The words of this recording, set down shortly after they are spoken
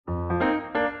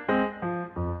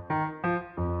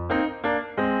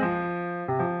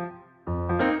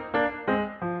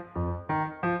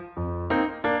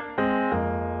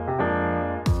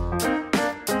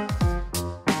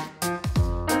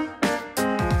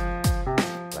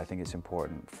think it's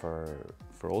important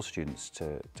for all students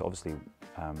to obviously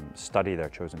study their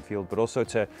chosen field, but also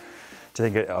to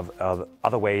think of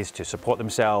other ways to support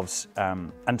themselves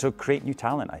and to create new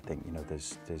talent. I think, you know,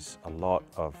 there's a lot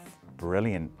of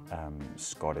brilliant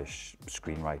Scottish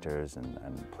screenwriters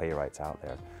and playwrights out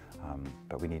there,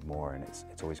 but we need more, and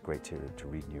it's always great to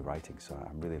read new writing. So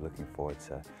I'm really looking forward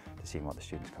to seeing what the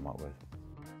students come up with.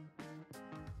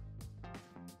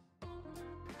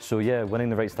 So yeah, winning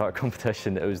the Right Start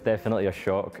competition, it was definitely a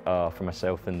shock for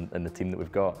myself and the team that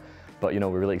we've got. But you know,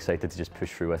 we're really excited to just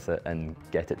push through with it and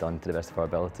get it done to the best of our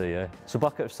ability, yeah. So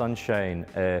Bucket of Sunshine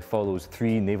follows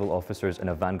 3 naval officers in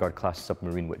a Vanguard-class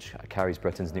submarine which carries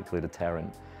Britain's nuclear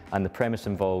deterrent. And the premise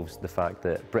involves the fact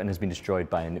that Britain has been destroyed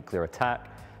by a nuclear attack,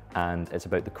 and it's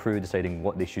about the crew deciding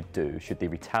what they should do. Should they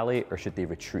retaliate or should they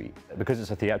retreat? Because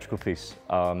it's a theatrical piece,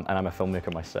 and I'm a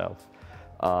filmmaker myself,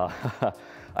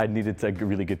 I needed a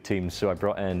really good team, so I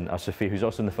brought in Sophie, who's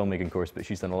also in the filmmaking course, but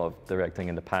she's done a lot of directing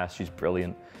in the past. She's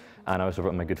brilliant. And I also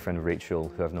brought in my good friend Rachel,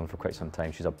 who I've known for quite some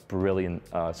time. She's a brilliant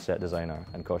set designer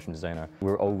and costume designer.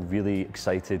 We're all really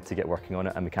excited to get working on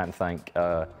it, and we can't thank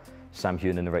Sam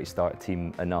Heughan and the Right Start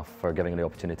team enough for giving us the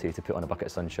opportunity to put on a Bucket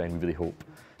of Sunshine. We really hope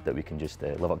that we can just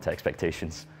live up to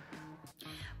expectations.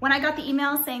 When I got the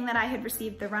email saying that I had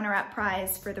received the runner-up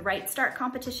prize for the Right Start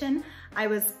competition, I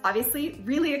was obviously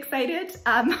really excited,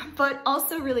 but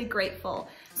also really grateful.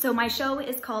 So my show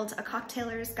is called A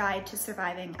Cocktailer's Guide to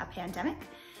Surviving a Pandemic,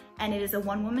 and it is a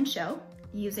one-woman show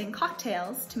using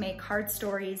cocktails to make hard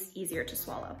stories easier to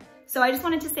swallow. So I just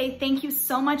wanted to say thank you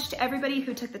so much to everybody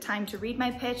who took the time to read my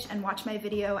pitch and watch my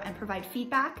video and provide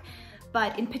feedback.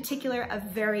 But in particular, a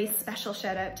very special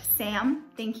shout out to Sam.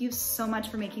 Thank you so much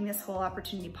for making this whole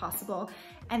opportunity possible.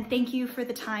 And thank you for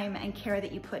the time and care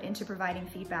that you put into providing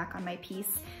feedback on my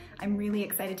piece. I'm really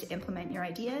excited to implement your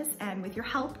ideas, and with your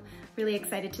help, really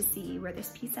excited to see where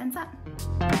this piece ends up.